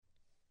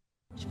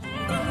Thank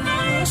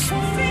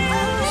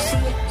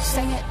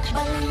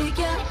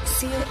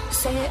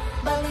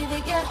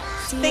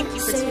you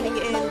for tuning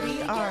in.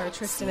 We are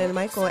Tristan and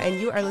Michael, and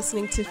you are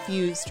listening to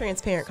Fuse,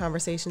 Transparent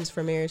Conversations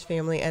for Marriage,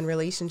 Family, and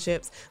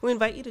Relationships. We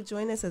invite you to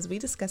join us as we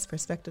discuss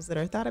perspectives that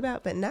are thought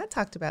about but not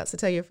talked about. So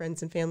tell your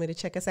friends and family to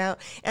check us out.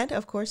 And,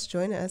 of course,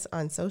 join us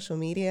on social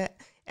media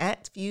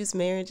at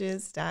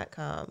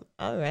fusemarriages.com.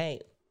 All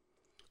right.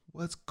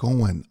 What's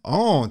going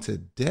on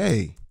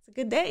today? It's a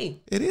good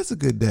day. It is a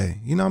good day.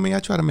 You know what I mean? I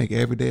try to make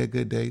every day a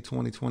good day.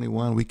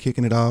 2021, we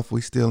kicking it off.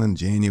 We still in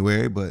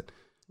January, but,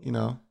 you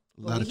know,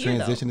 a lot of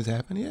transition has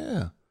happened.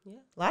 Yeah. Yeah.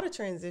 A lot of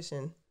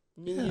transition.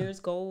 New Year's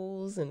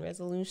goals and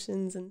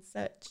resolutions and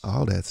such.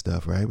 All that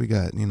stuff, right? We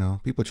got, you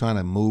know, people trying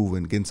to move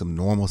and getting some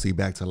normalcy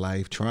back to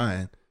life,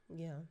 trying.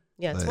 Yeah.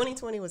 Yeah. But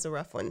 2020 was a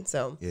rough one.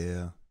 So,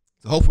 yeah.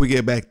 So hopefully we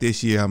get back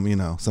this year. You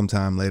know,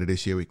 sometime later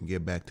this year, we can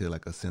get back to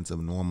like a sense of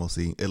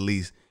normalcy. At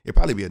least it'll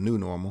probably be a new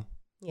normal.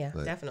 Yeah,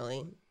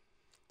 definitely.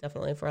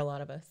 Definitely for a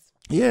lot of us.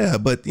 Yeah.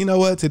 But you know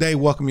what? Today,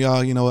 welcome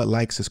y'all. You know what?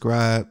 Like,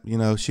 subscribe, you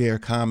know, share,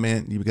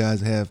 comment. You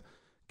guys have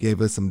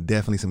gave us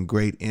definitely some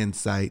great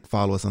insight.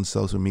 Follow us on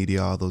social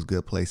media, all those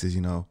good places,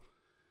 you know.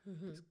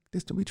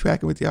 Just to be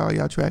tracking with y'all.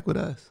 Y'all track with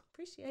us.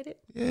 Appreciate it.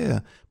 Yeah.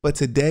 But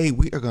today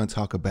we are going to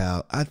talk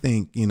about, I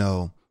think, you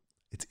know,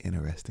 it's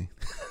interesting.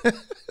 Oh,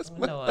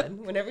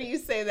 Lord. Whenever you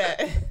say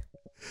that.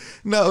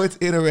 No, it's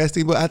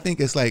interesting, but I think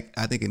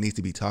it needs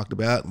to be talked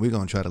about. We're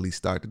going to try to at least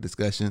start the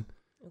discussion.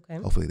 Okay.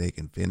 Hopefully they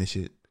can finish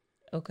it.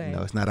 Okay. You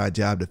know, it's not our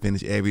job to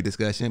finish every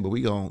discussion, but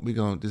we're going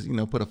to just, you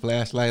know, put a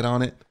flashlight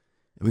on it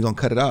and we're going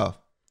to cut it off.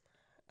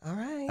 All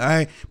right. All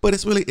right. But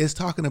it's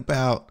talking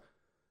about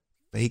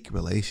fake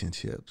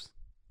relationships.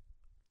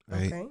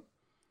 Right. Okay.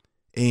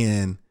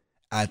 And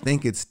I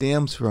think it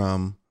stems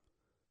from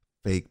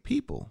fake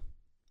people.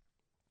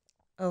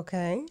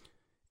 Okay.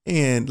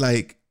 And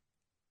like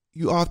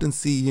you often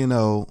see, you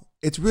know,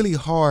 it's really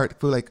hard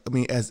for like, I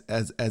mean, as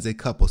a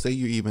couple, say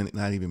you're even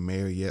not even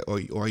married yet, or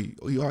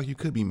you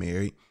could be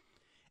married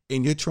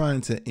and you're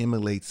trying to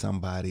emulate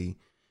somebody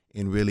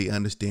and really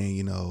understand,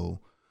 you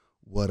know,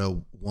 what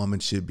a woman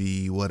should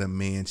be, what a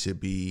man should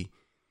be.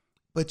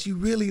 But you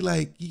really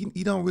like,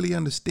 you don't really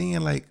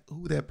understand like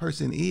who that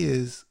person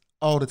is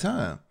all the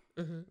time.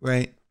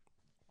 Right.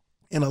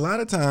 And a lot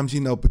of times,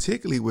 you know,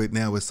 particularly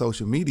with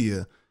social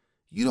media,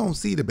 you don't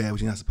see the bad,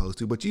 which you're not supposed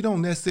to, but you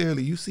don't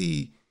necessarily, you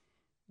see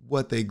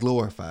what they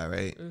glorify,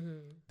 right?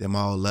 Them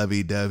all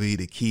lovey-dovey,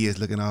 the kids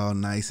looking all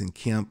nice and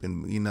kempt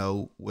and, you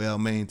know,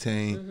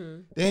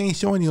 well-maintained. They ain't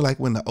showing you like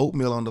when the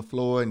oatmeal on the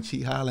floor and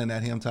she hollering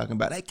at him talking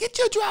about, hey, get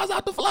your drawers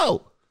out the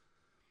floor.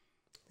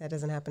 That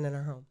doesn't happen in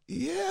our home.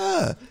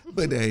 Yeah.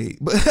 But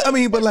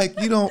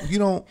like you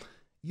don't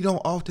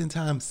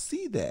oftentimes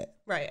see that.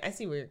 Right. I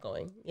see where you're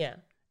going. Yeah.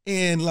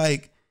 And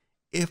like,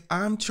 if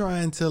I'm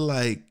trying to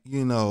like,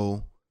 you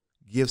know,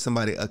 give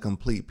somebody a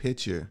complete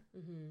picture,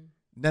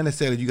 not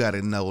necessarily you got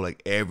to know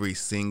like every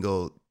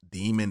single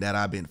demon that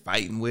I've been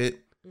fighting with,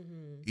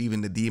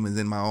 even the demons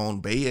in my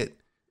own bed.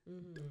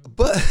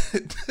 But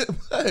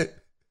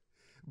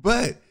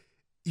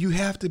you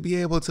have to be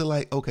able to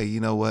like, okay, you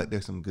know what?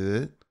 There's some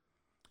good,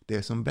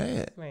 there's some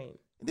bad, right?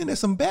 And then there's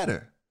some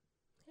better.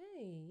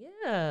 Hey,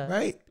 yeah,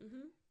 right.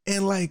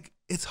 And like,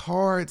 it's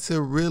hard to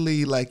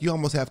really like, you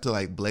almost have to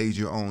like blaze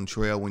your own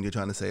trail when you're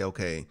trying to say,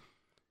 okay,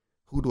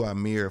 who do I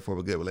mirror for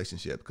a good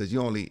relationship? Because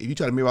if you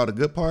try to mirror all the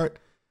good part,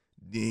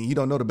 then you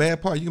don't know the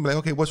bad part. You can be like,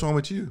 okay, what's wrong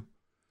with you?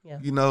 Yeah.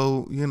 You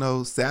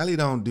know, Sally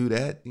don't do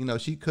that. You know,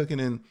 she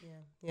cooking and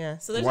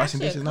So there's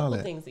actually a couple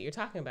things that you're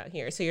talking about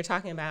here. So you're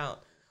talking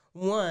about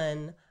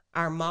one,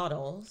 our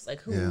models,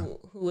 like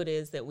who it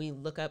is that we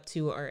look up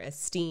to or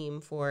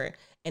esteem for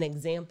an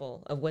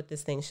example of what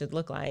this thing should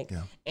look like.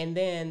 Yeah. And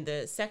then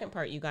the second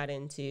part you got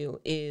into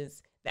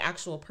is the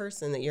actual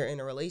person that you're in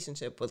a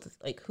relationship with,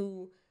 like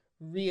who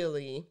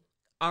really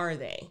are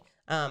they?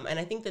 And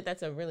I think that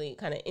that's a really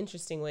kind of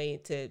interesting way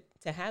to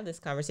have this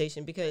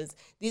conversation, because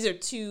these are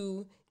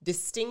two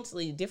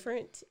distinctly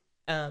different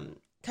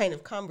kind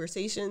of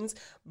conversations.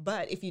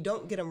 But if you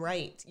don't get them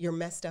right, you're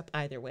messed up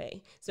either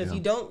way. So if you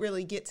don't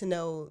really get to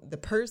know the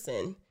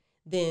person,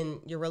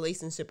 then your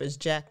relationship is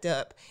jacked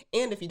up.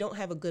 And if you don't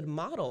have a good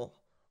model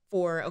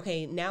for,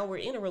 okay, now we're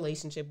in a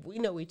relationship, we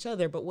know each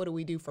other, but what do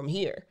we do from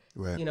here?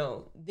 Right. You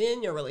know,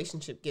 then your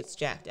relationship gets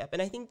jacked up.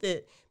 And I think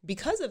that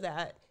because of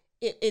that,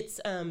 it's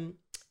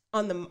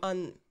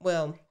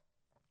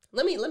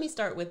let me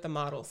start with the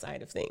model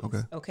side of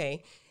things.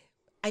 Okay.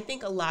 I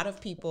think a lot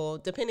of people,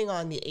 depending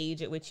on the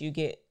age at which you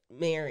get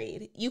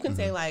married, you can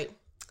say like,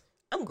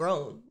 I'm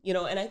grown, you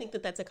know, and I think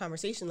that that's a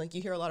conversation. Like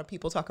you hear a lot of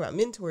people talk about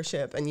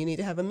mentorship and you need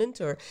to have a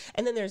mentor.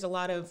 And then there's a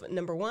lot of,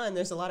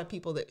 there's a lot of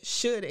people that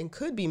should and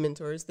could be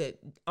mentors that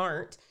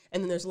aren't.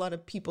 And then there's a lot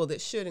of people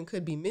that should and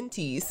could be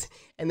mentees.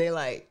 And they're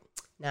like,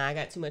 nah, I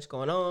got too much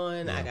going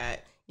on. Yeah. I got,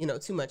 you know,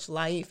 too much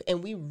life.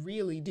 And we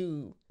really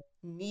do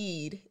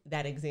need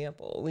that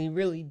example. We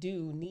really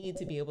do need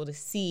to be able to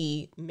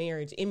see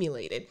marriage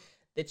emulated.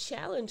 The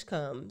challenge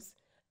comes,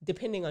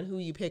 depending on who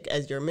you pick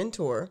as your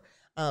mentor,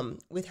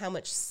 with how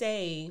much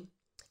say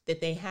that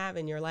they have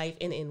in your life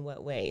and in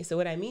what way. So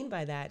what I mean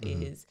by that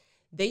is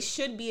they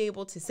should be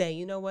able to say,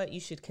 you know what, you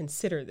should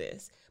consider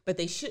this, but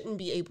they shouldn't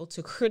be able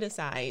to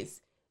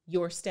criticize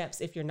your steps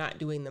if you're not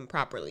doing them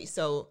properly.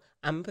 So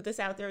I'm gonna put this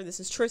out there.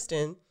 This is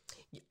Tristan.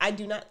 I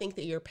do not think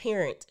that your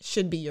parent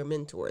should be your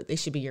mentor. They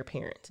should be your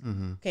parent.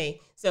 Okay.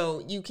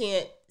 So you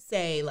can't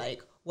say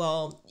like,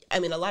 well, I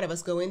mean, a lot of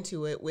us go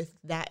into it with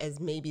that as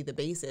maybe the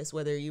basis,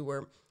 whether you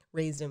were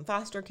raised in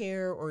foster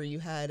care or you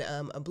had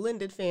a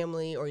blended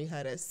family or you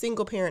had a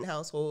single parent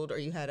household or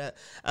you had a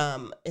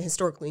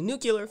historically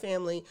nuclear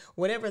family,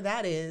 whatever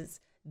that is.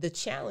 The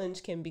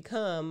challenge can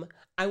become,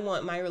 I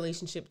want my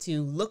relationship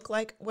to look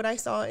like what I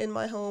saw in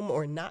my home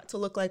or not to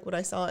look like what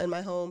I saw in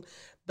my home.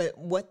 But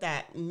what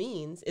that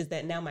means is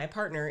that now my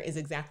partner is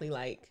exactly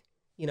like,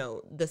 you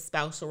know, the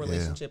spousal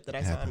relationship that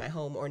I saw in my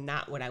home or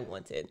not what I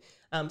wanted.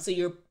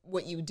 So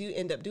what you do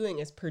end up doing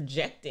is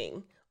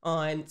projecting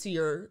on to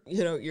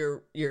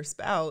your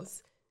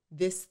spouse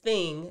this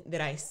thing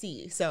that I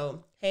see.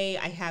 So, hey,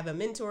 I have a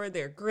mentor.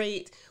 They're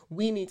great.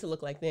 We need to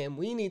look like them.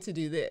 We need to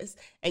do this.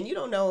 And you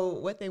don't know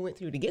what they went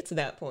through to get to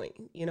that point.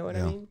 You know what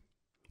I mean?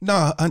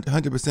 No,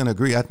 100%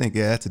 agree. I think,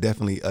 that's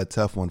definitely a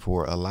tough one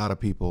for a lot of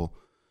people,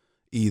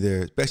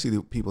 either, especially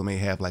the people may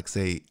have, like,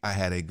 say, I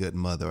had a good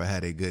mother, or I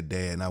had a good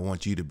dad, and I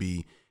want you to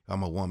be, if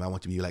I'm a woman, I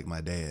want you to be like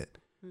my dad.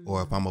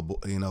 Or if I'm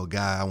a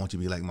guy, I want you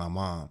to be like my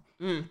mom.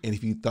 And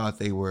if you thought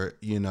they were,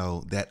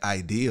 that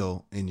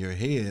ideal in your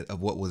head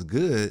of what was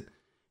good,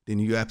 then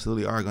you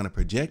absolutely are going to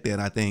project that.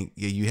 And I think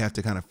you have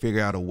to kind of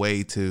figure out a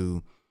way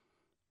to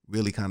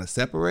really kind of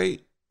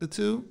separate the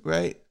two,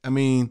 right? I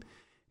mean,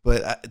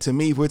 but to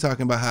me, if we're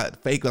talking about how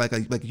fake,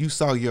 like you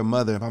saw your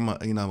mother, if I'm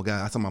a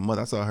guy, I saw my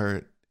mother, I saw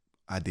her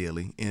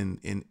ideally in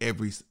a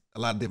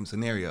lot of different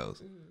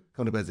scenarios.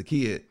 Coming up as a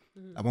kid,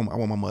 I want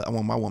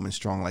my woman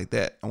strong like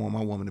that. I want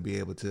my woman to be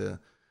able to,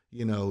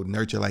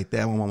 nurture like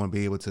that. I want my woman to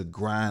be able to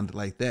grind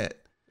like that.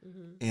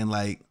 And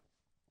like,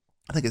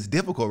 I think it's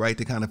difficult, right,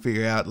 to kind of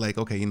figure out like,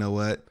 okay, you know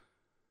what,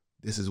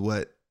 this is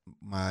what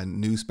my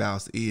new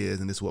spouse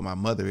is, and this is what my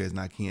mother is, and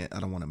I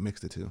don't want to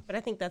mix the two. But I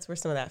think that's where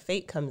some of that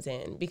fake comes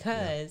in,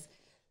 because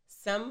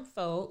some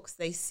folks,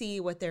 they see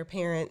what their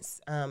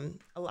parents, a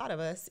lot of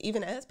us,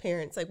 even as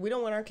parents, like, we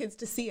don't want our kids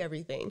to see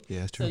everything.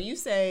 Yeah, that's true. So you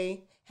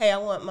say, hey, I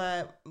want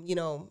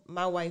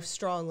my wife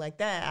strong like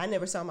that. I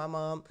never saw my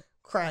mom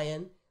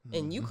crying.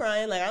 And you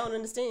crying, like, I don't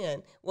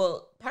understand.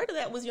 Well, part of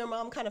that was your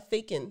mom kind of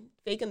faking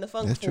the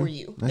funk That's for true.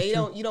 you. That's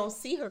true. You don't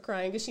see her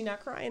crying because she's not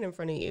crying in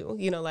front of you.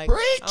 Like,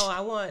 Preach. oh,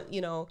 I want,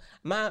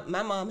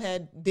 my mom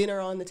had dinner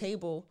on the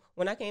table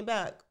when I came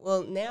back.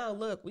 Well, now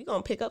look, we're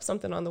going to pick up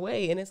something on the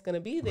way and it's going to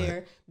be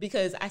there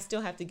because I still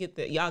have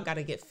to y'all got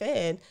to get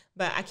fed,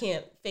 but I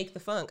can't fake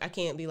the funk. I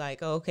can't be like,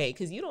 oh, okay,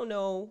 because you don't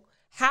know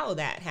how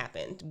that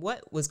happened,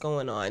 what was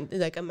going on.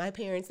 Like, my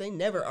parents, they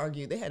never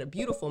argued. They had a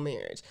beautiful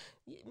marriage.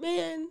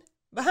 Man,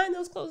 behind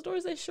those closed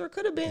doors, they sure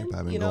could have been.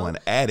 They've been going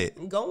at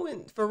it.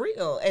 Going for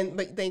real.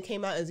 But they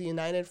came out as a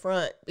united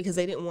front because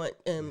they didn't want,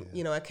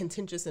 a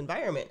contentious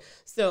environment.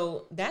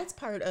 So that's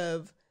part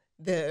of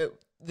the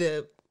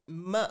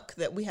muck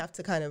that we have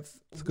to kind of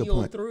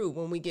wheel through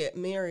when we get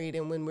married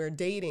and when we're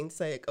dating. It's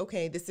like,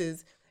 okay,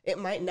 it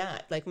might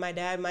not. Like, my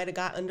dad might have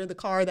got under the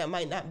car. That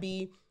might not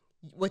be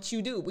what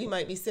you do. We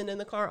might be sending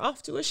the car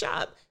off to a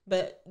shop,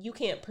 but you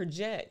can't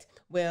project,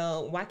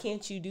 well, why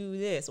can't you do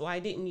this? Why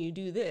didn't you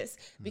do this?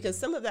 Because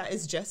some of that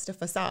is just a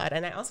facade.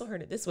 And I also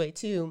heard it this way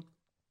too,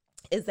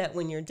 is that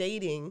when you're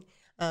dating,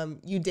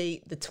 you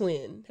date the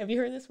twin. Have you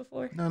heard this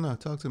before? No,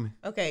 talk to me.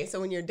 Okay, so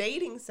when you're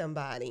dating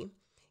somebody,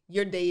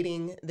 you're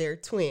dating their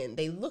twin.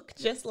 They look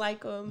just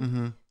like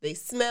them. They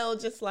smell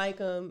just like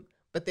them,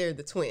 but they're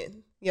the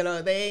twin.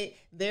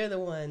 They're the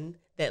one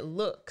that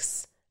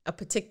looks a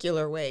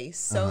particular way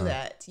so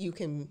that you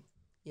can,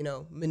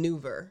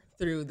 maneuver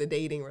through the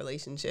dating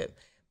relationship.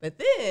 But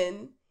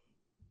then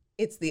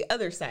it's the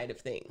other side of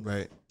things.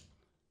 Right.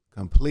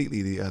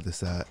 Completely the other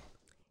side.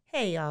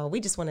 Hey, y'all.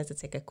 We just wanted to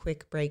take a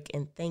quick break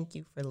and thank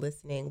you for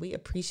listening. We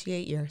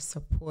appreciate your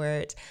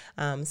support.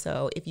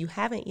 So if you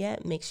haven't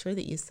yet, make sure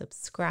that you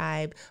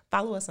subscribe.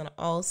 Follow us on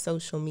all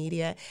social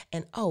media.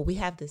 And, we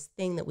have this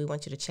thing that we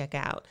want you to check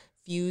out.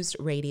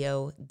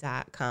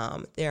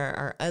 FusedRadio.com. There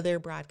are other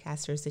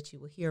broadcasters that you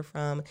will hear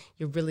from.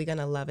 You're really going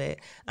to love it.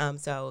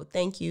 So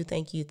thank you.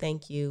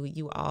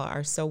 You all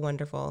are so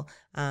wonderful.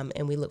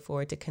 And we look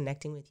forward to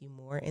connecting with you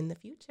more in the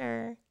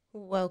future.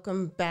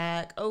 Welcome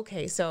back.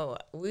 Okay, so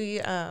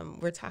we're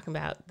talking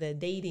about the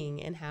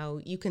dating and how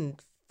you can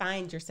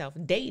find yourself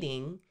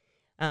dating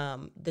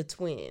the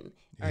twin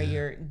or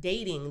you're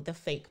dating the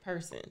fake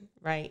person,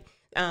 right?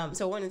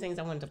 So one of the things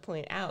I wanted to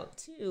point out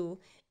too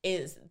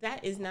is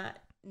that is not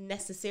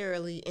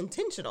necessarily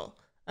intentional.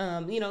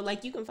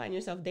 Like, you can find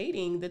yourself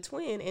dating the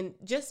twin and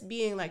just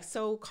being like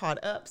so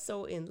caught up,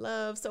 so in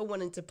love, so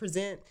wanting to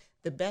present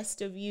the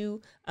best of you,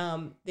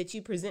 that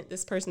you present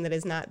this person that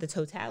is not the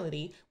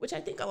totality, which I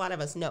think a lot of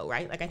us know,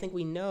 right? Like, I think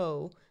we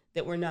know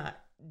that we're not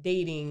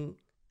dating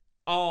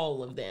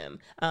all of them.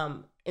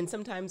 And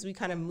sometimes we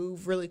kind of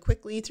move really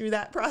quickly through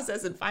that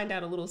process and find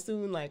out a little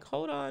soon, like,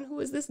 hold on, who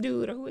is this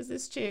dude or who is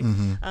this chick?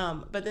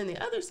 But then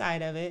the other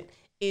side of it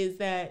is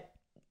that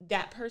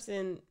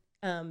person,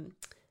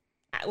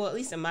 well, at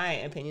least in my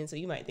opinion, so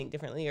you might think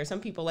differently, or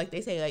some people, like,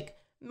 they say, like,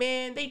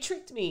 man, they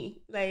tricked me.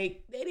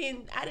 Like,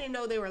 I didn't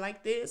know they were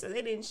like this, or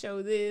they didn't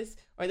show this,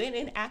 or they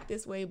didn't act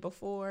this way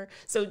before.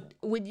 So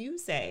would you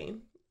say,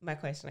 my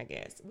question, I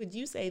guess, would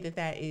you say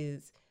that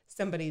is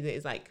somebody that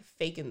is like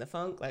faking the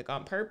funk, like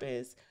on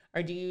purpose?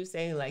 Or do you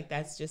say like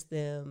that's just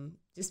them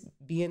just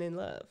being in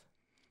love?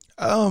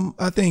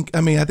 I think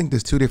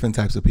there's two different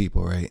types of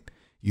people, right?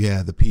 You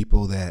have the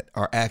people that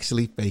are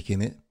actually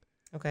faking it.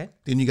 Okay.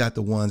 Then you got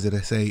the ones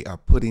that are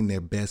putting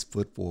their best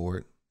foot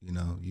forward. You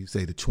know, you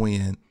say the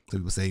twin, so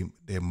people say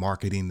they're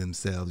marketing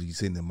themselves. You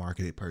see the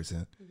marketed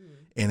person.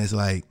 And it's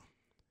like,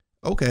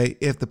 okay,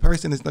 if the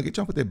person is like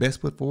trying to put their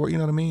best foot forward, you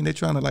know what I mean? They're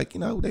trying to, like, you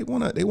know, they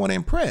want to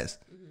impress.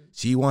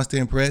 She wants to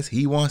impress.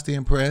 He wants to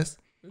impress.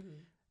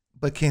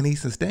 But can he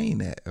sustain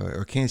that,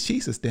 or can she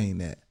sustain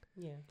that?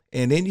 Yeah.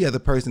 And then you have the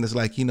person that's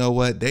like, you know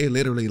what? They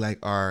literally like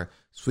are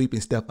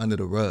sweeping stuff under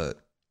the rug.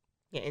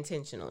 Yeah,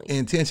 intentionally.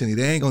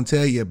 They ain't gonna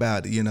tell you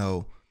about, you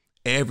know,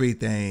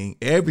 everything,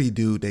 every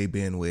dude they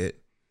been with.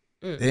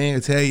 They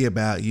ain't gonna tell you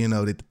about, you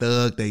know, the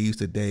thug they used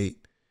to date.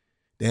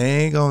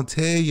 They ain't gonna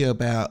tell you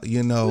about,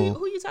 you know.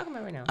 Who you talking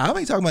about right now? I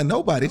ain't talking about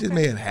nobody. It just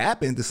may have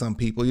happened to some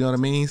people. You know what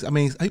I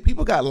mean?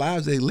 People got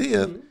lives they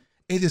live.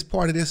 It's just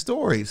part of their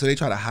story, so they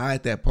try to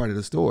hide that part of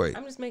the story.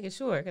 I'm just making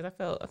sure because I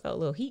felt a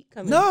little heat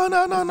coming. No.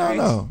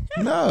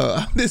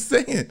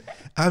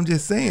 I'm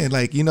just saying,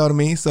 like, you know what I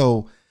mean.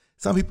 So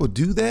some people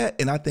do that,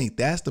 and I think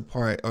that's the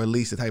part, or at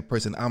least the type of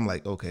person I'm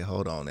like, okay,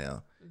 hold on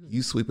now,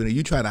 you sweeping it,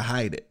 you try to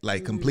hide it,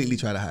 like completely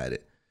try to hide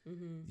it.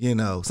 You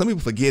know, some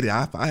people forget it.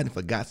 I hadn't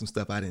forgot some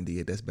stuff I didn't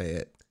did. That's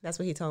bad. That's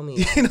what he told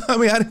me. You know what I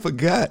mean? I didn't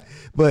forgot,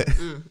 but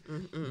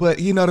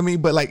you know what I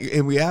mean. But like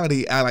in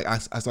reality, I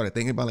started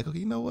thinking about like, okay,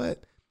 you know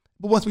what?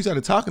 But once we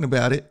started talking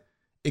about it,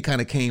 it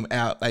kind of came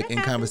out like in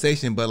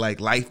conversation. But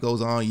like life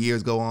goes on,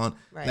 years go on.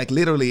 Right. Like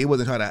literally, it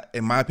wasn't trying to.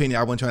 In my opinion,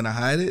 I wasn't trying to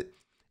hide it.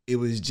 It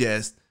was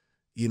just,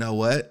 you know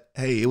what?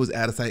 Hey, it was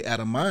out of sight, out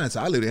of mind. So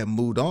I literally have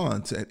moved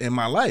on in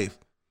my life.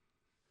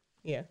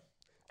 Yeah.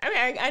 I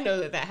mean, I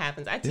know that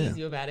happens. I tease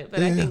you about it,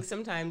 but I think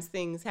sometimes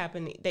things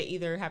happen. They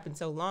either happened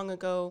so long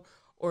ago,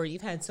 or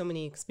you've had so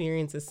many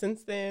experiences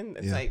since then.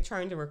 It's like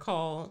trying to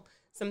recall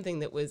something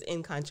that was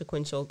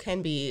inconsequential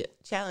can be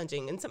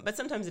challenging, but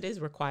sometimes it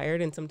is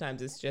required, and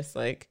sometimes it's just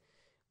like,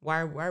 why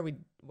are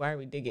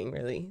we digging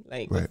really?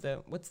 Like,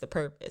 what's the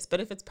purpose? But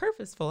if it's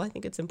purposeful, I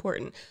think it's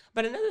important.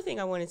 But another thing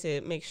I wanted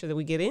to make sure that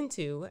we get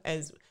into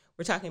as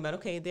we're talking about,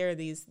 okay, there are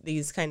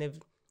these kind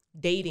of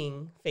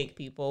dating fake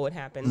people. What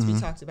happens? We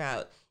talked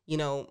about, you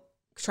know,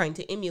 trying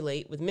to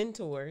emulate with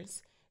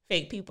mentors,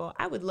 fake people.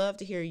 I would love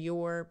to hear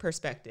your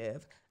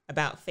perspective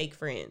about fake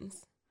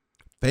friends.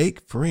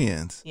 Fake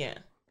friends? Yeah.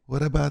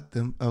 What about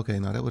them? Okay,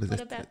 no, what is that?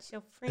 What about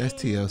your friend? That's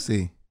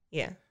TLC.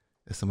 Yeah.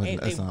 That's song I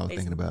was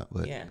thinking about.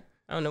 But yeah.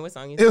 I don't know what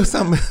song you It was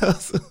something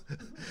else.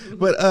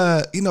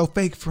 But, you know,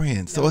 fake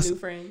friends. No new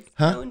friends.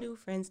 Huh? No new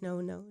friends.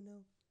 No.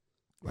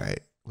 Right.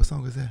 What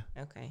song was that?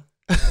 Okay.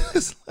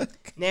 It's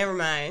like, never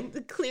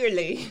mind.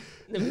 Clearly,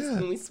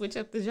 when we switch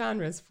up the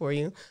genres for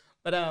you.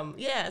 But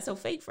so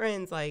fake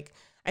friends, like,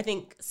 I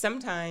think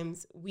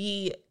sometimes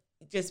we,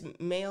 just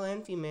male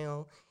and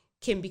female,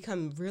 can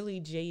become really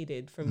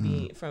jaded from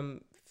being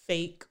from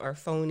fake or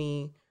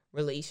phony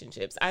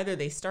relationships. Either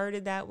they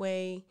started that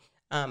way,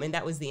 and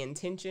that was the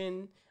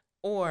intention,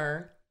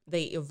 or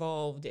they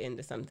evolved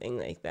into something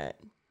like that.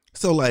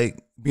 So,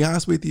 like, be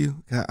honest with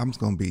you, I'm just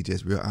gonna be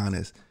just real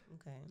honest.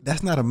 Okay.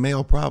 That's not a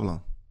male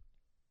problem.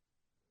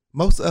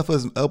 Most of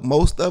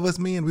us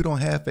men, we don't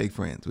have fake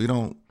friends. It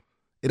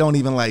don't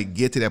even like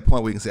get to that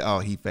point where we can say, oh,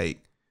 he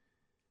fake.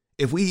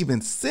 If we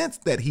even sense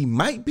that he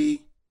might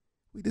be,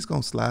 we just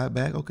gonna slide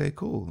back. Okay,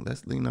 cool.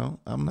 Let's, you know,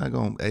 I'm not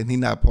gonna, and he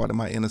not part of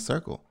my inner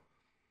circle.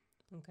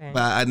 Okay.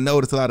 But I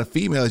noticed a lot of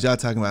females, y'all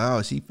talking about,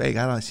 oh, she fake.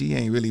 She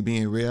ain't really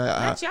being real.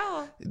 Not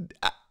y'all.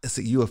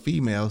 See, you a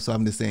female, so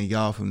I'm just saying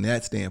y'all from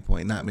that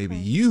standpoint, not maybe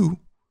you,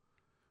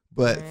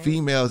 but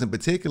females in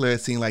particular,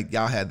 it seems like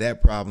y'all had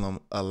that problem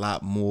a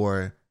lot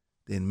more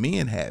than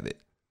men have it.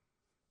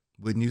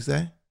 Wouldn't you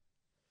say?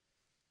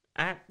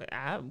 I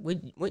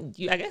would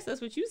you, I guess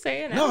that's what you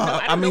saying. No,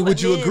 I mean,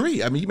 would you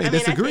agree? I mean, you may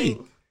disagree.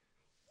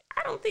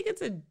 I don't think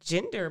it's a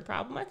gender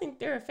problem. I think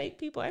there are fake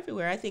people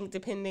everywhere. I think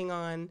depending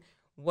on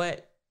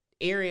what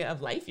area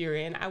of life you're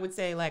in, I would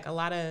say like a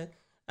lot of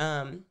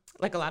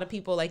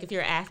people, like if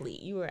you're an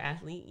athlete, you were an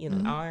athlete, you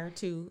know, are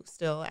too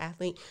still an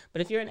athlete.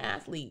 But if you're an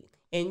athlete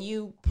and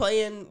you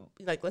playing,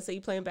 like, let's say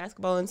you playing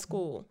basketball in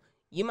school,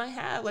 you might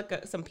have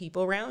like some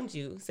people around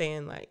you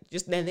saying like,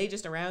 they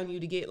just around you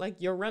to get like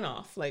your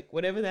runoff, like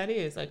whatever that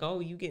is. Like, oh,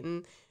 you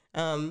getting,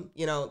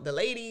 you know, the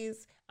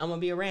ladies, I'm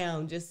gonna be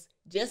around just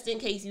in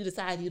case you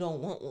decide you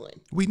don't want one.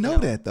 We know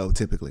that though,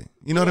 typically.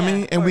 You know what I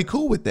mean? And we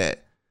cool with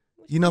that.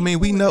 You know what I mean?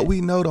 We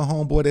know the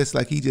homeboy that's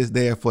like, he just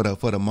there for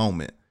the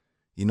moment.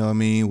 You know what I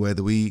mean?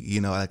 Whether we,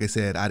 you know, like I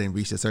said, I didn't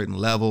reach a certain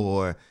level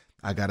or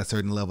I got a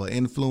certain level of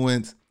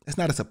influence. It's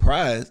not a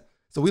surprise.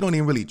 So we don't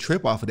even really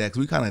trip off of that because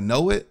we kind of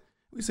know it.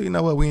 We say, you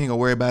know what, we ain't gonna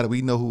worry about it.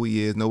 We know who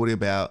he is, know what he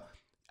about.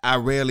 I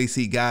rarely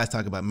see guys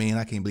talk about, man,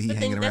 I can't believe he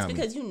hanging around me.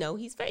 That's because you know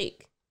he's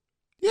fake.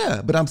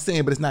 Yeah, but I'm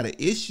saying, but it's not an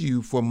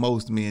issue for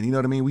most men. You know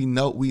what I mean? We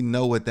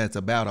know what that's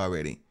about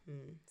already.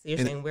 So you're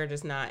saying we're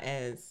just not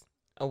as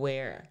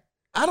aware.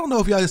 I don't know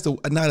if y'all just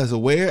not as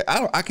aware.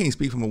 I can't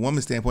speak from a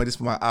woman's standpoint. Just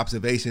from my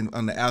observation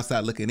on the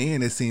outside looking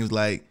in, it seems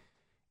like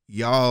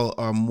y'all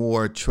are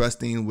more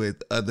trusting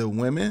with other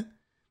women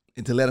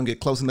and to let them get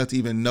close enough to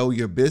even know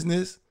your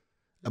business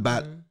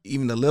about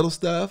even the little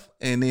stuff.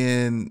 And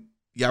then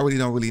y'all really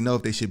don't really know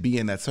if they should be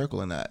in that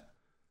circle or not.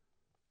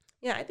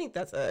 Yeah, I think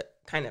that's a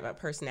kind of a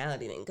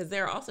personality thing because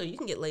there are also, you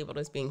can get labeled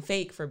as being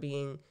fake for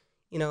being,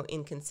 you know,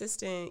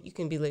 inconsistent. You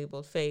can be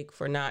labeled fake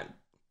for not,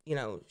 you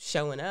know,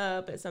 showing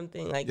up at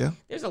something. Like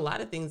there's a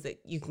lot of things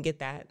that you can get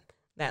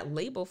that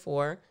label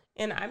for.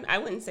 And I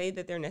wouldn't say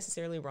that they're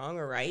necessarily wrong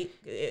or right.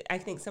 I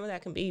think some of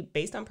that can be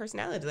based on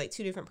personality. Like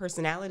two different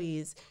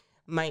personalities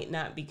might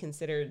not be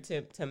considered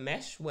to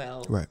mesh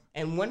well. Right.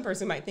 And one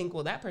person might think,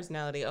 well, that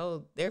personality,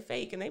 oh, they're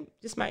fake. And they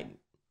just might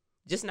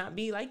just not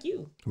be like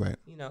you. Right.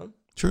 You know?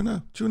 True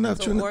enough.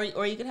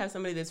 Or you could have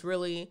somebody that's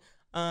really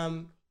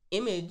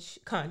image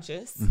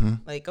conscious.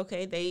 Like,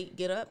 okay, they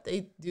get up,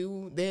 they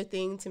do their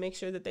thing to make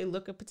sure that they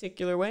look a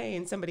particular way.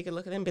 And somebody could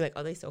look at them and be like,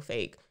 oh, they so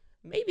fake.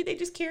 Maybe they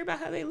just care about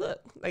how they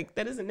look. Like,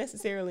 that doesn't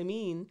necessarily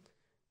mean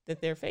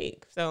that they're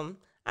fake. So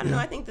I don't know.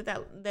 I think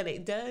that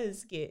it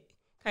does get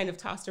kind of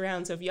tossed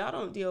around. So if y'all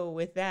don't deal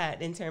with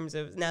that in terms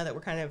of, now that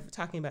we're kind of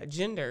talking about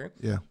gender,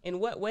 in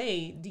what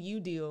way do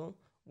you deal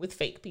with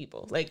fake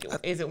people? Like,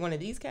 is it one of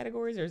these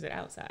categories or is it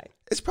outside?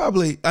 It's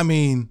probably, I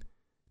mean,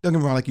 don't get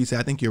me wrong, like you said,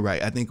 I think you're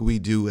right. I think we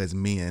do as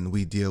men,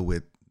 we deal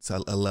with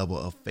a level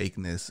of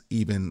fakeness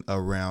even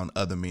around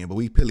other men, but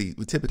we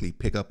typically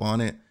pick up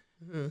on it.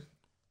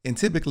 And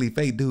typically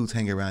fake dudes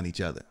hang around each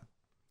other.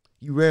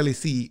 You rarely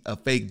see a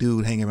fake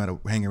dude hang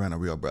around a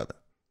real brother.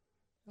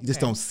 You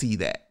just don't see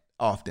that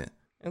often.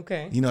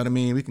 Okay. You know what I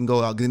mean? We can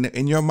go out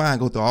in your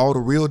mind, go through all the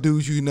real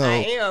dudes you know.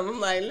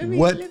 I'm like,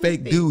 what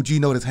fake dude you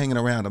know that's hanging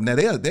around them? Now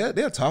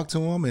they'll talk to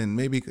them and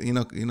maybe you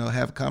know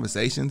have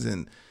conversations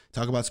and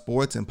talk about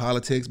sports and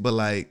politics, but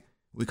like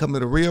we come to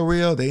the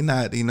real, they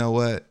not. You know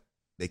what?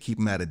 They keep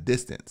them at a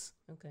distance.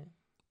 Okay.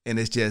 And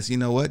it's just, you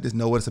know what? Just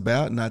know what it's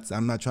about.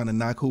 I'm not trying to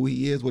knock who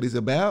he is, what he's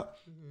about,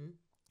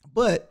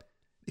 but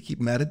they keep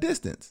him at a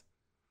distance.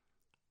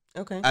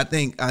 Okay. I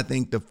think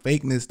the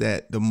fakeness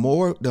that the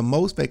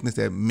most fakeness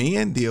that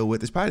men deal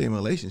with is probably in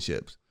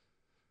relationships,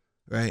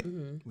 right?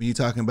 When you're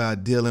talking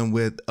about dealing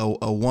with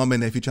a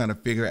woman, if you're trying to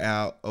figure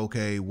out,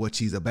 okay, what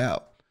she's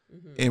about,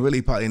 and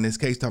really probably in this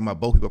case, talking about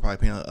both people probably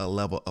paying a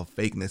level of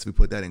fakeness. We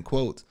put that in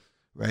quotes,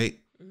 right?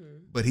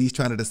 But he's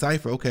trying to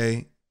decipher,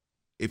 okay,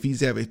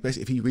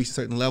 especially if he reached a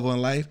certain level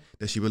in life,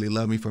 does she really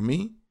love me for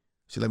me?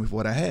 She love me for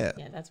what I have.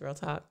 Yeah, that's real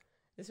talk.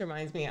 This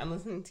reminds me, I'm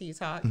listening to you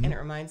talk, and it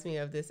reminds me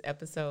of this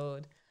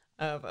episode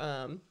of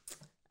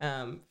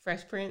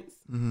Fresh Prince.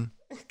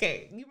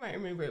 Okay, you might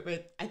remember it,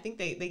 but I think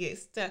they get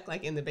stuck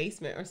like in the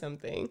basement or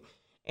something,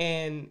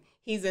 and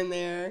he's in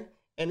there,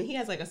 and he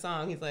has like a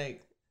song. He's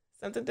like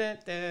something da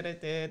da da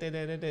da da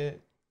da da.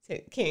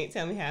 Can't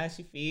tell me how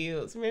she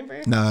feels.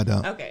 Remember? No, I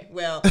don't. Okay,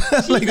 well,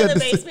 she's like in the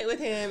basement with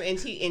him, and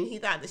he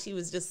thought that she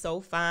was just so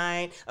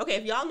fine. Okay,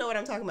 if y'all know what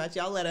I'm talking about,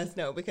 y'all let us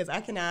know because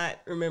I cannot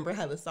remember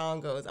how the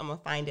song goes. I'm gonna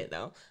find it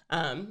though.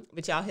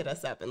 But y'all hit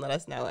us up and let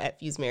us know at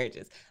Fuse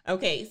Marriages.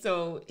 Okay,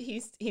 so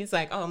he's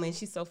like, oh man,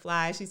 she's so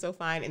fly, she's so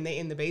fine, and they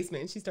in the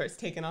basement, and she starts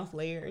taking off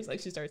layers,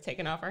 like she starts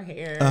taking off her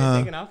hair,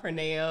 taking off her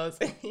nails,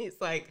 and he's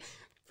like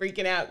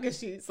freaking out because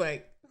she's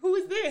like, who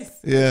is this?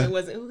 Yeah, it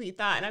wasn't who he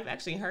thought. And I've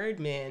actually heard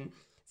men.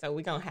 So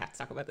we're going to have to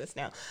talk about this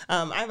now.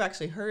 I've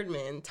actually heard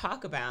men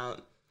talk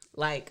about,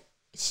 like,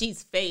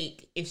 she's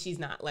fake if she's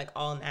not, like,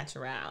 all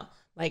natural.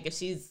 Like, if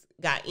she's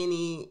got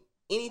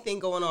anything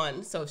going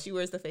on. So if she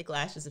wears the fake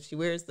lashes, if she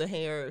wears the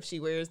hair, if she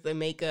wears the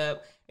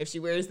makeup, if she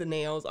wears the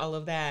nails, all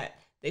of that,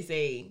 they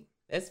say,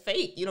 that's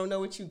fake. You don't know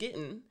what you're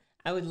getting.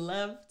 I would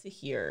love to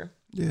hear,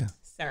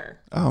 sir.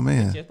 Oh,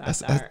 man. What your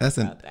thoughts are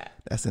about that.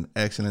 That's an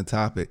excellent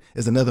topic.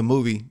 There's another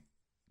movie,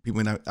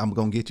 people, I'm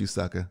going to get you,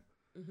 sucker.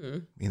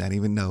 You not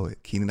even know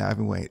it. Keenen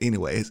Ivory Wayans.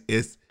 Anyways,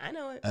 it's I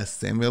know it. A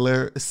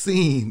similar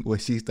scene where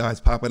she starts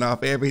popping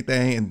off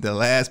everything, and the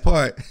last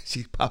part,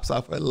 she pops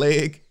off her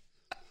leg.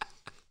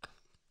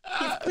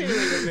 He's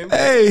clearly remembering.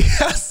 Hey,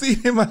 I see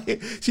him.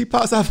 She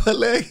pops off her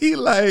leg.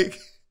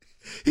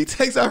 He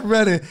takes off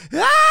running.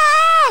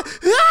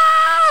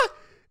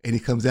 And he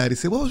comes out. He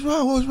said, "What was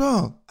wrong? What was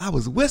wrong?" "I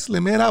was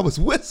whistling, man. I was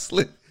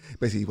whistling."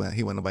 Basically,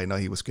 he wanted nobody to know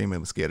he was screaming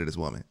and was scared of this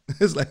woman.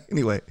 It's like,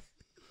 anyway.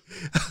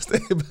 I was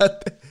thinking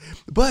about that.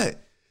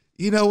 But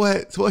you know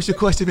what? So what's your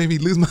question? Made me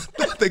lose my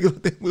thought thinking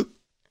about that movie.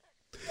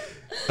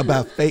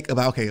 What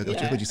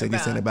you said. You're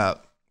saying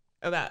about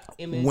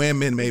image.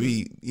 Women,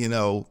 maybe, you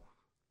know.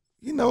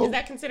 Is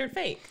that considered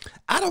fake?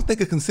 I don't think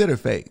it's considered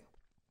fake.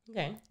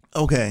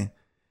 Okay.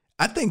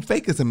 I think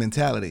fake is a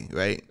mentality,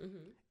 right?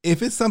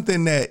 If it's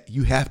something that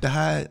you have to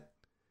hide,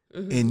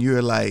 and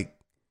you're like,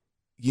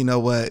 you know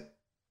what,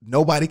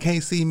 nobody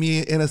can't see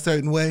me in a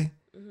certain way,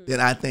 then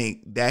I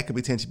think that could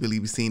potentially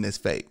be seen as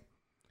fake.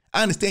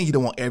 I understand you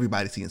don't want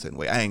everybody to see in a certain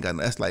way. I ain't got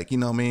no, that's like, you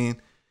know what I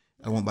mean?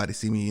 I don't want anybody to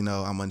see me, you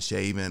know, I'm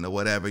unshaven or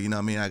whatever, you know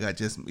what I mean? I got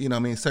just, you know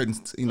what I mean? Certain,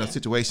 you know,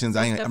 situations,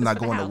 I'm not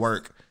going to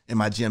work in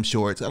my gym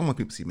shorts. I don't want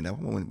people to see me now.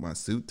 I want my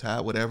suit, tie,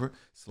 whatever,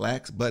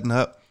 slacks, button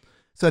up.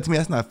 So to me,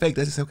 that's not fake.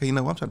 That's just, okay, you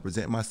know, I'm trying to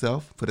present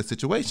myself for the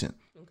situation,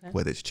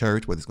 whether it's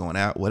church, whether it's going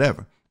out,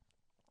 whatever.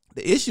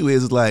 The issue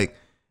is like,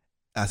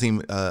 I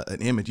seen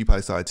an image, you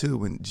probably saw it too,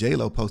 when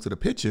J-Lo posted a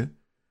picture,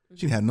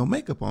 she had no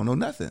makeup on, no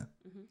nothing.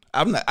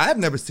 I've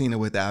never seen her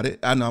without it.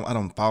 I know I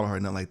don't follow her,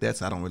 nothing like that,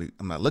 so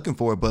I'm not looking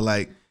for it, but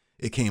like,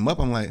 it came up,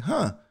 I'm like,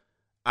 huh.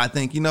 I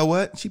think, you know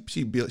what? She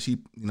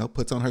you know,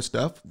 puts on her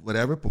stuff,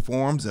 whatever,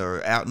 performs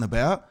or out and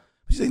about.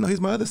 But she said, you know,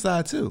 here's my other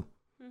side too.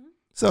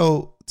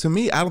 So to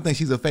me, I don't think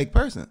she's a fake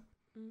person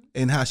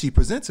in how she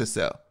presents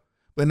herself.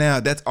 But now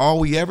that's all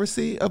we ever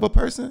see of a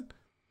person,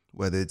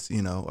 whether it's,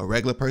 you know, a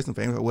regular person,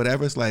 famous or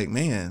whatever. It's like,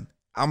 man,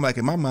 I'm like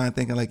in my mind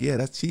thinking like,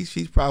 yeah,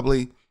 she's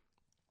probably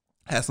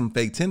has some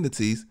fake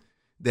tendencies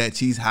that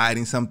she's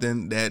hiding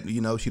something that, you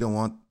know, she don't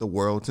want the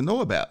world to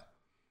know about.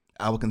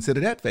 I would consider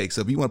that fake.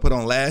 So if you want to put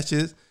on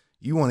lashes,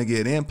 you want to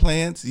get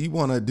implants, you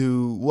want to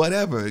do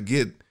whatever,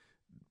 get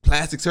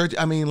plastic surgery.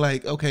 I mean,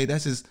 like, okay,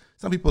 that's just,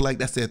 some people like,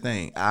 that's their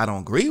thing. I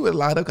don't agree with a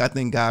lot of it. I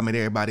think God made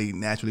everybody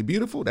naturally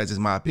beautiful. That's just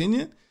my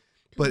opinion.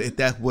 But if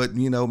that's what,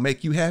 you know,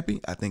 make you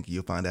happy, I think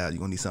you'll find out you're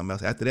going to need something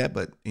else after that.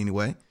 But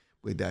anyway,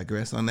 we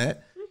digress on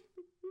that.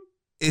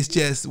 It's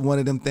just one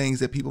of them things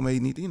that people may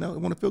need to, you know,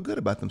 want to feel good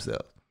about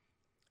themselves.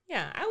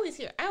 Yeah, I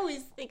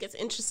always think it's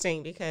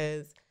interesting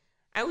because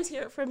I always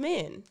hear it from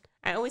men.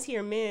 I always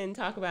hear men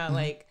talk about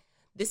like,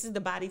 this is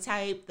the body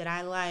type that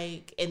I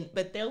like,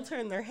 but they'll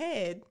turn their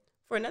head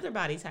for another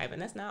body type,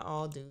 and that's not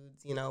all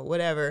dudes, you know,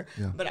 whatever.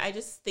 Yeah. But I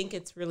just think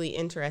it's really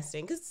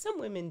interesting because some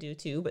women do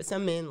too, but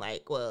some men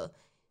like, well,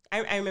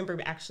 I remember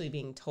actually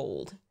being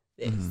told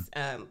this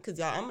because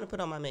y'all, I'm gonna put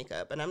on my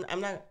makeup, and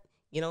I'm not,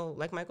 you know,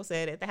 like Michael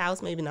said, at the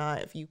house maybe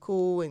not. If you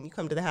cool and you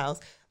come to the house,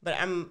 but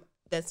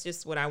that's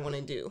just what I want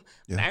to do.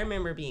 Yeah. But I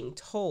remember being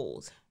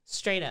told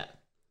straight up,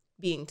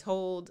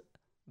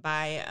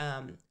 by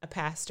a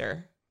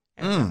pastor.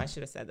 I don't know if I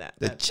should have said that.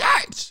 The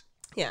church.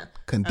 Yeah.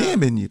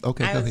 Condemning you.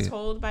 Okay, I was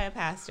told by a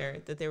pastor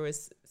that there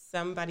was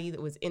somebody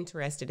that was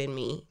interested in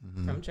me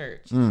from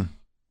church.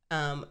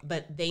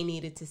 But they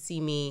needed to see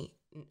me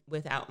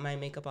without my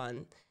makeup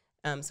on.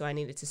 So I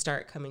needed to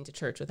start coming to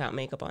church without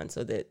makeup on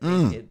so that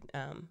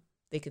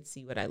they could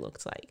see what I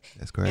looked like.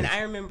 That's great. And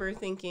I remember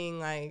thinking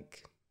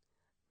like,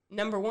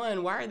 number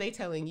one, why are they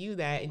telling you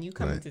that and you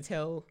coming to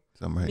tell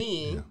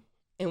me? Yeah.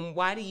 And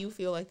why do you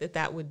feel like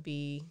that would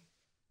be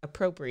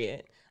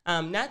appropriate?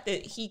 Not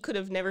that he could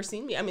have never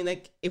seen me. I mean,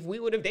 like, if we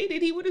would have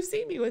dated, he would have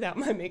seen me without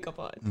my makeup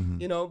on,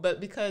 you know? But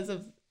because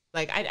of,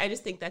 like, I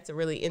just think that's a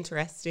really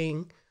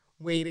interesting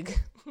way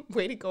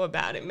to go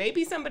about it.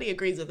 Maybe somebody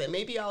agrees with it.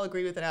 Maybe y'all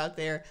agree with it out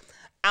there.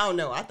 I don't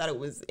know. I thought it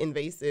was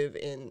invasive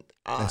and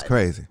odd. That's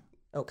crazy.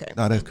 Okay.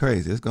 No, that's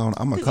crazy. It's going.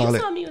 I'm gonna call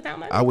it. Me without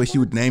my I wish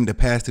you would name the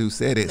pastor who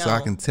said it so I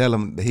can tell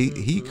him that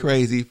he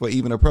crazy for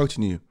even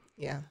approaching you.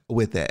 Yeah.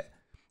 With that.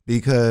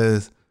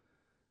 Because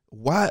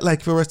why,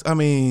 like, for us, I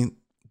mean,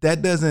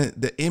 that doesn't,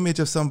 the image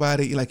of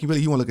somebody, like, you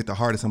want to look at the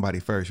heart of somebody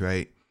first,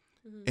 right?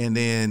 And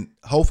then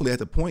hopefully at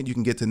the point you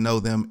can get to know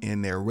them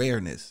in their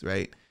rareness,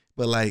 right?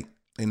 But like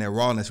in their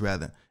rawness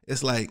rather.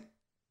 It's like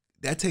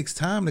that takes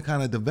time to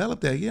kind of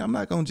develop that. Yeah, I'm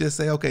not going to just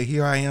say, okay,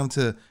 here I am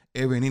to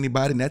every and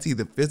anybody. And that's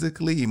either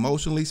physically,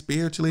 emotionally,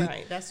 spiritually.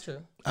 Right, that's true.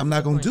 I'm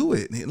not going to do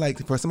it.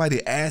 Like for somebody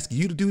to ask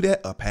you to do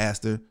that, a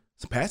pastor.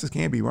 So pastors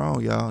can't be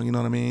wrong, y'all. You know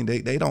what I mean?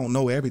 They don't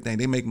know everything.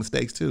 They make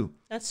mistakes too.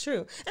 That's true.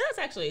 And that's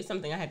actually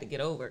something I had to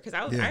get over because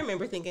I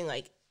remember thinking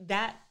like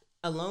that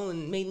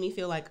alone made me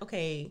feel like,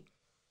 okay,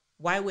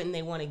 why wouldn't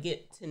they want to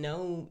get to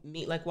know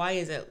me? Like, why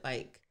is it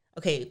like,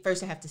 okay,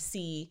 first I have to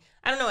see,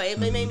 I don't know. It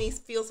made me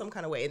feel some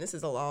kind of way. And this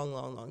is a long,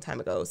 long, long time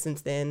ago.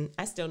 Since then,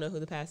 I still know who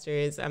the pastor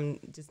is. I'm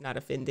just not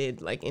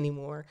offended like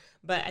anymore.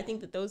 But I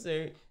think that those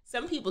are,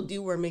 some people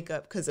do wear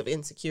makeup because of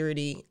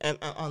insecurity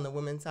on the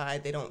women's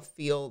side. They don't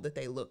feel that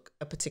they look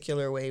a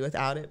particular way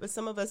without it. But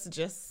some of us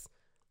just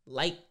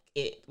like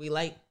it. We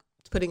like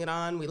putting it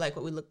on. We like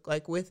what we look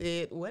like with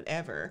it,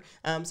 whatever.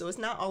 So it's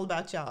not all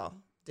about y'all,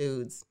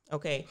 dudes.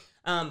 Okay.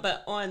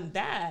 But on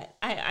that,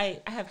 I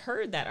have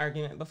heard that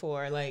argument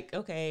before. Like,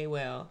 okay,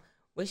 well,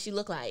 what does she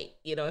look like?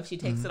 You know, if she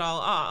takes it all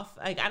off,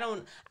 like, I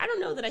don't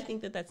know that I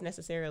think that that's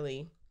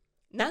necessarily,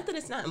 not that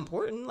it's not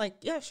important. Like,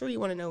 yeah, sure. You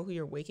want to know who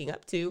you're waking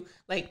up to.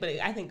 Like, but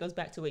I think it goes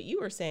back to what you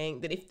were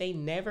saying, that if they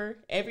never,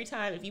 every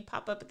time, if you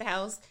pop up at the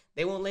house,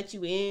 they won't let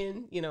you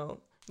in, you know,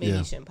 maybe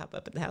you shouldn't pop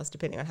up at the house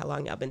depending on how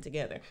long y'all been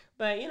together.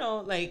 But, you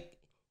know, like,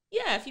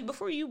 yeah, if you,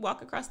 before you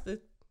walk across the,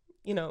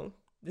 you know,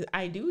 the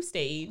I do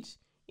stage,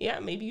 yeah,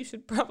 maybe you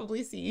should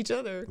probably see each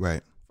other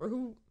for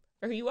who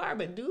you are.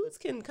 But dudes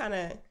can kind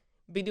of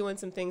be doing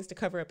some things to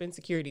cover up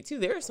insecurity too.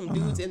 There are some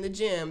dudes in the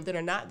gym that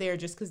are not there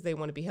just because they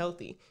want to be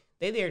healthy.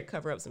 They there to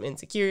cover up some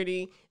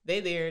insecurity.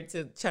 They there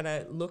to try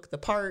to look the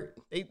part.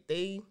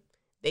 They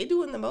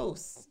doing the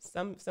most.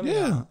 Some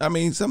yeah. I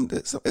mean, it's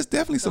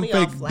definitely some fake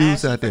y'all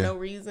dudes out there for no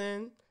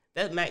reason.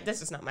 That's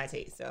just not my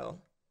taste. So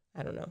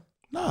I don't know.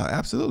 No,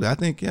 absolutely. I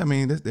think I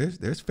mean,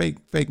 there's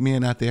fake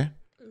men out there.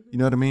 You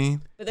know what I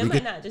mean? But that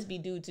might not just be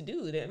dude to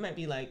dude. It might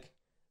be like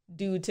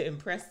dude to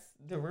impress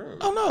the room.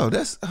 Oh no,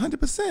 that's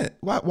 100%.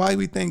 Why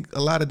we think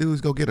a lot of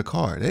dudes go get a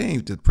car? They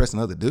ain't to impress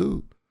another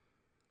dude.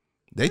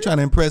 They trying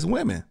to impress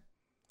women.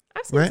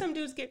 I've seen some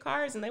dudes get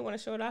cars and they want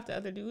to show it off to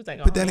other dudes.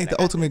 Like, but that ain't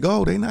the ultimate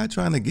goal. They not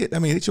trying to get. I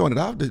mean, they showing it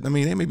off. I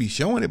mean, they may be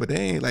showing it, but they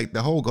ain't like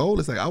the whole goal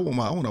is like I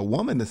want a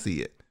woman to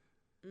see it.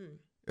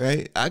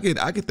 Right? I get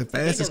the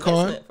fastest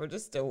car. For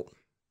just to,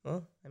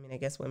 well, I mean, I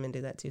guess women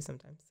do that too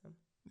sometimes. So.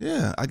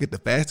 Yeah, I get the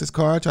fastest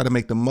car. Try to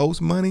make the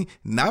most money,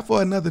 not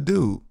for another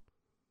dude.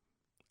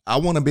 I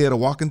want to be able to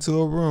walk into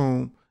a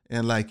room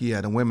and like,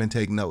 yeah, the women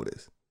take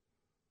notice.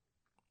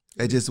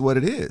 That's just what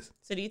it is.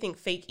 So do you think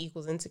fake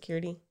equals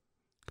insecurity?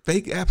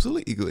 Fake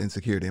absolutely equals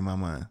insecurity in my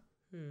mind.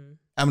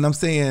 I mean, I'm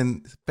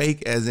saying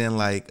fake as in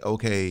like,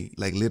 okay,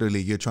 like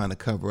literally you're trying to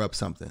cover up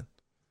something.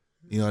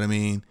 You know what I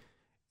mean?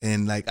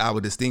 And like I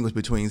would distinguish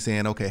between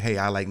saying, okay, hey,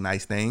 I like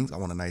nice things. I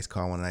want a nice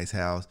car, I want a nice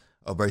house.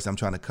 Or versus I'm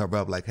trying to cover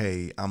up like,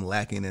 hey, I'm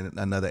lacking in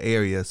another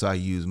area. So I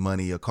use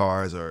money or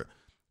cars or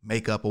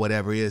makeup or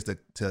whatever it is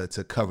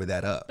to cover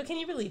that up. But can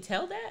you really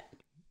tell that?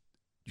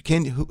 You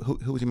can. Who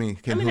would you mean?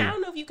 I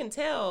don't know if you can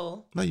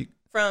tell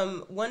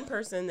from one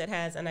person that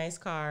has a nice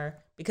car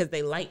because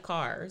they like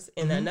cars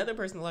and another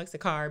person that likes a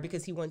car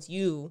because he wants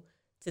you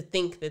to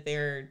think that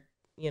they're,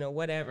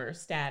 whatever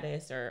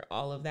status or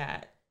all of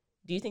that.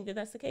 Do you think that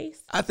that's the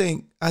case? I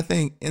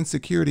think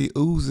insecurity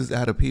oozes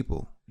out of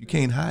people. You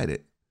can't hide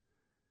it.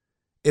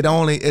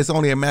 It's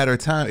only a matter of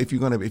time if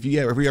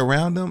you're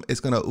around them, it's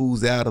gonna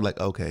ooze out of like,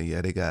 okay,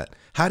 yeah, they got.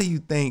 How do you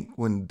think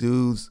when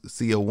dudes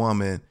see a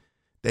woman,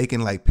 they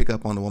can like pick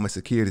up on the woman's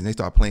securities and they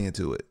start playing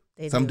to it?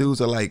 Some dudes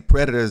are like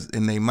predators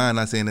in their mind,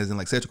 not saying this in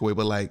like sexual way,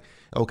 but like,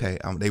 okay,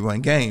 they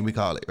run game, we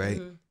call it,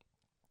 right?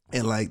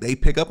 And like they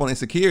pick up on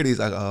insecurities,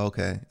 like, oh,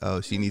 okay,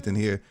 oh, she needs in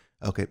here.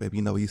 Okay, baby,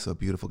 you're so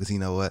beautiful because you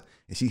know what?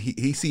 And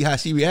he see how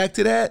she react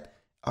to that.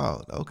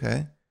 Oh,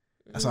 okay.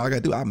 That's all I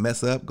gotta do. I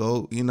mess up,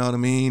 go, you know what I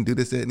mean? Do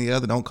this, that, and the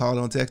other. Don't call,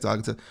 don't text. All I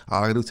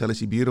gotta do, tell her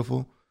she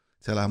beautiful,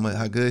 tell her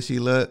how good she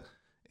look,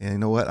 and you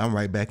know what? I'm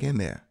right back in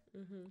there.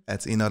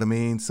 That's, you know what I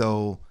mean?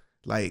 So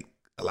like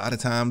a lot of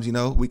times,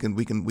 we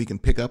can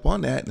pick up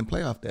on that and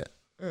play off that.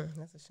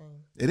 That's a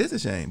shame. It is a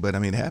shame, but I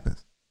mean it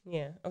happens.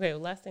 Yeah. Okay. Well,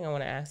 last thing I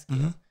want to ask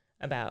you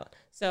about.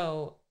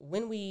 So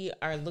when we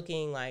are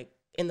looking like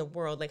in the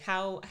world, like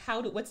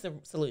what's the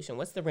solution?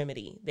 What's the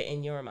remedy that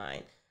in your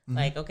mind?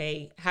 Like,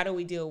 okay, how do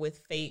we deal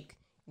with fake,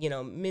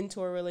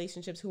 mentor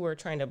relationships who are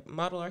trying to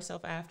model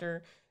ourselves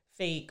after,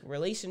 fake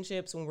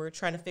relationships when we're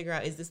trying to figure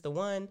out, is this the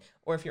one?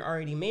 Or if you're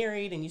already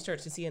married and you start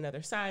to see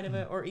another side of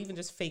it, or even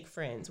just fake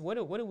friends. What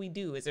do we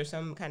do? Is there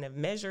some kind of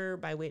measure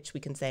by which we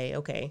can say,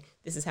 okay,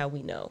 this is how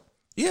we know?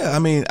 Yeah, I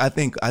mean, I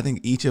think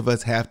each of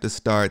us have to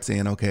start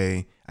saying,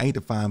 okay, I need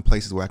to find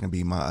places where I can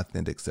be my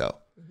authentic self.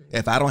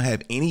 If I don't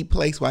have any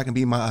place where I can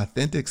be my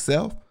authentic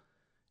self,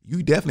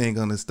 you definitely ain't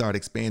gonna start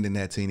expanding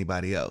that to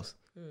anybody else.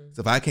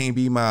 So if I can't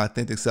be my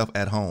authentic self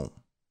at home,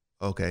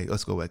 okay,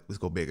 let's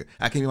go bigger.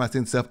 I can't be my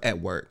authentic self at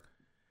work,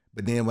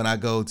 but then when I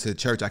go to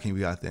church, I can't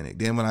be authentic.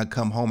 Then when I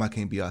come home, I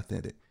can't be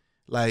authentic.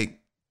 Like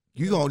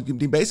you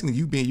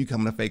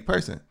becoming a fake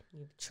person.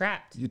 You're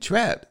trapped.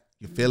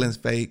 Your feelings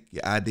fake.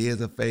 Your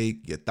ideas are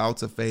fake. Your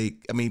thoughts are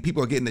fake. I mean,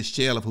 people are getting the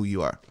shell of who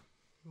you are.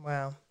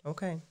 Wow.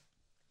 Okay.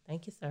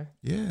 Thank you, sir.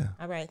 Yeah.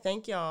 All right.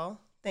 Thank y'all.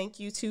 Thank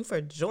you, too,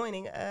 for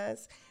joining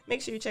us.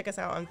 Make sure you check us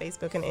out on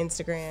Facebook and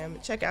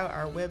Instagram. Check out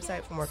our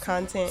website for more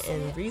content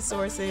and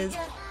resources,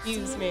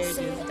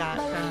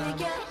 FusedMarriages.com.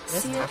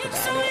 Let's talk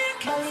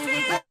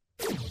about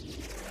it.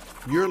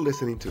 You're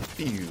listening to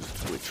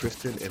Fused with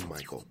Tristan and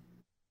Michael.